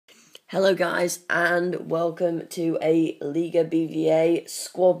Hello guys, and welcome to a Liga BBVA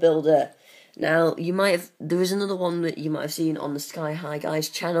squad builder. Now, there is another one that you might have seen on the Sky High Guys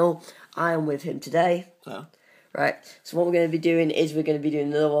channel. I am with him today. Hello. Right, so what we're going to be doing is we're going to be doing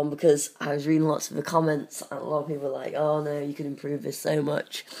another one because I was reading lots of the comments and a lot of people were like, oh no, you could improve this so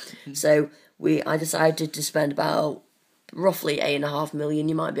much. So I decided to spend about roughly 8.5 million.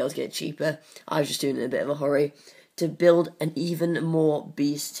 You might be able to get it cheaper. I was just doing it in a bit of a hurry to build an even more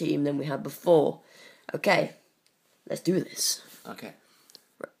beast team than we had before. Okay, let's do this. Okay.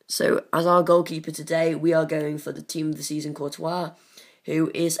 So, as our goalkeeper today, we are going for the team of the season, Courtois,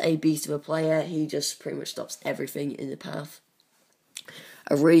 who is a beast of a player. He just pretty much stops everything in the path.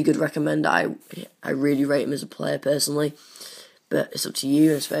 A really good recommend. I really rate him as a player personally, but it's up to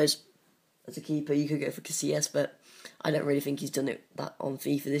you, I suppose. As a keeper, you could go for Casillas, but I don't really think he's done it that on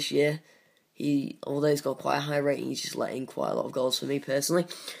FIFA this year. Although he's got quite a high rating, he's just letting quite a lot of goals for me personally.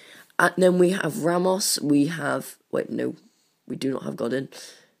 And then we have Ramos. We do not have Godin.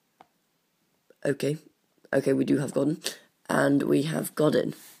 Okay, we do have Godin. And we have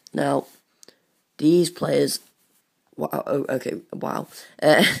Godin. Now, these players... Wow.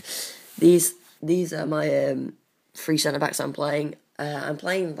 These are my three centre-backs I'm playing. I'm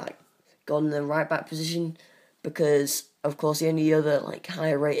playing Godin in the right-back position because... Of course, the only other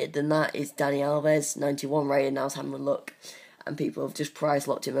higher rated than that is Dani Alves, 91 rated. Now I was having a look, and people have just price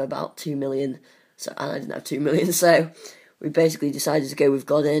locked him at about 2 million. So, and I didn't have 2 million, so we basically decided to go with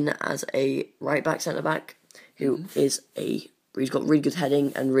Godin as a right back, centre back, who he's got really good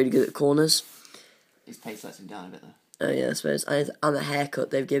heading and really good at corners. His pace lets him down a bit though. Oh yeah, I suppose. And the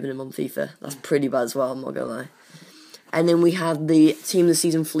haircut they've given him on FIFA, that's pretty bad as well. I'm not gonna lie. And then we have the team of the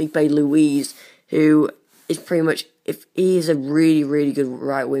season, Felipe Luis, who is pretty much. If he is a really, really good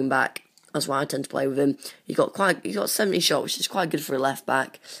right wing back, that's why I tend to play with him. He's got 70 shots, which is quite good for a left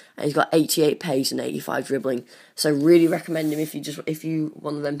back, and he's got 88 pace and 85 dribbling. So really recommend him if you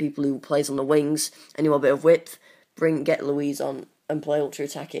one of them people who plays on the wings and you want a bit of width, get Louise on and play ultra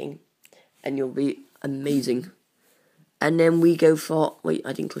attacking, and you'll be amazing. And then we go for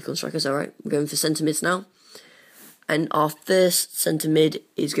I didn't click on strikers. All right, we're going for centre mids now, and our first centre mid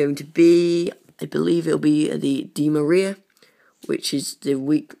is going to be. I believe it'll be the Di Maria, which is this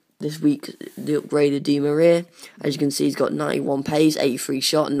week, the upgraded Di Maria. As you can see, he's got 91 pace, 83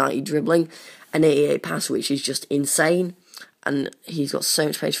 shot, 90 dribbling, and 88 pass, which is just insane. And he's got so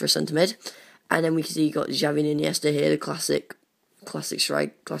much pace for a centre mid. And then we can see you got Xavi and Iniesta here, the classic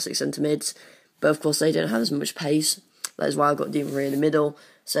centre mids. But of course, they don't have as much pace. That is why I've got Di Maria in the middle.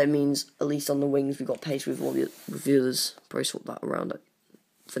 So it means at least on the wings we've got pace with all the others. Probably swap that around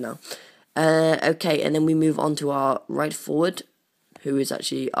for now. Okay, and then we move on to our right forward, who is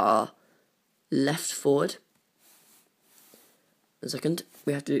actually our left forward. A second,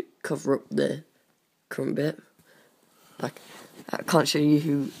 we have to cover up the current bit. I can't show you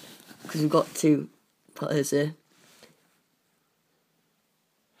who, because we've got two players here.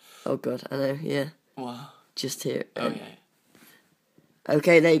 Oh god, I know, yeah. Wow. Just here. Okay.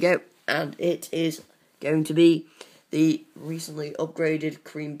 Okay, there you go. And it is going to be the recently upgraded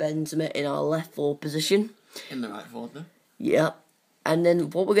Karim Benzema in our left forward position. In the right forward, though? Yeah. And then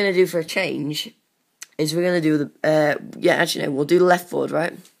what we're going to do for a change is we're going to do we'll do the left forward,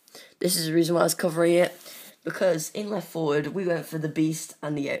 right? This is the reason why I was covering it. Because in left forward, we went for the beast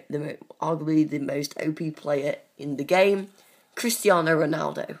and arguably the most OP player in the game, Cristiano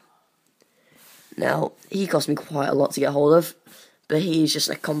Ronaldo. Now, he cost me quite a lot to get hold of. But he is just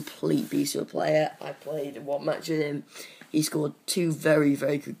a complete beast of a player. I played one match with him. He scored 2 very,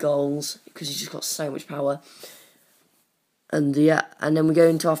 very good goals because he's just got so much power. And and then we go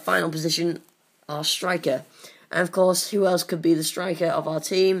into our final position, our striker. And of course, who else could be the striker of our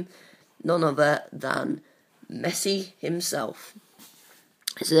team? None other than Messi himself.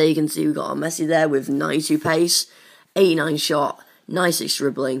 So there you can see we've got our Messi there with 92 pace, 89 shot, 96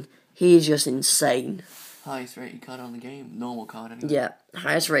 dribbling. He is just insane. Highest rated card on the game. Normal card, anyway. Yeah,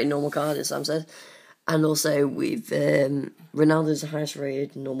 highest rated normal card, as Sam said. And also, with Ronaldo's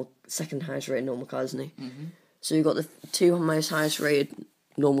second highest rated normal card, isn't he? Mm-hmm. So we've got the two most highest rated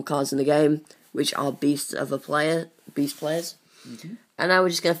normal cards in the game, which are beast players. Mm-hmm. And now we're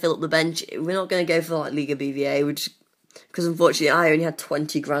just going to fill up the bench. We're not going to go for Liga BBVA, because unfortunately I only had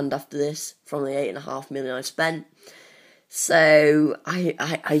 20 grand after this from the 8.5 million I spent. So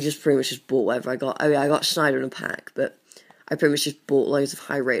I just pretty much just bought whatever I got. Oh yeah, I got Schneider in a pack, but I pretty much just bought loads of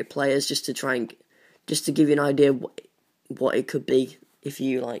high rated players just to give you an idea what it could be if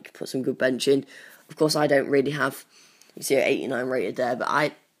you put some good bench in. Of course, I don't really have. You see, 89 rated there,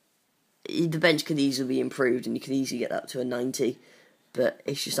 but the bench could easily be improved, and you could easily get up to a 90. but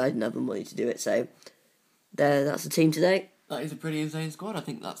it's just I didn't have the money to do it. So that's the team today. That is a pretty insane squad. I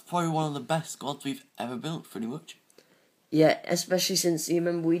think that's probably one of the best squads we've ever built, pretty much. Yeah, especially since, you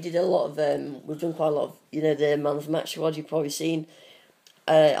remember, we did a lot of, we've done quite a lot of, the Man of the Match squad you've probably seen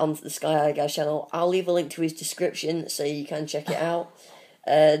on the Sky Guys channel. I'll leave a link to his description so you can check it out.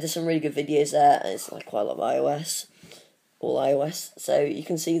 There's some really good videos there, and it's like quite a lot of iOS, all iOS. So you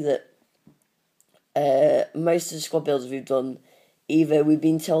can see that most of the squad builds we've done, either we've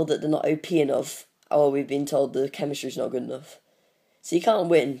been told that they're not OP enough, or we've been told the chemistry's not good enough. So you can't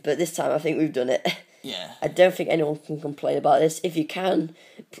win, but this time I think we've done it. Yeah. I don't think anyone can complain about this. If you can,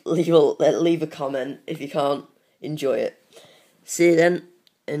 leave a comment. If you can't, enjoy it. See you then.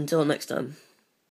 Until next time.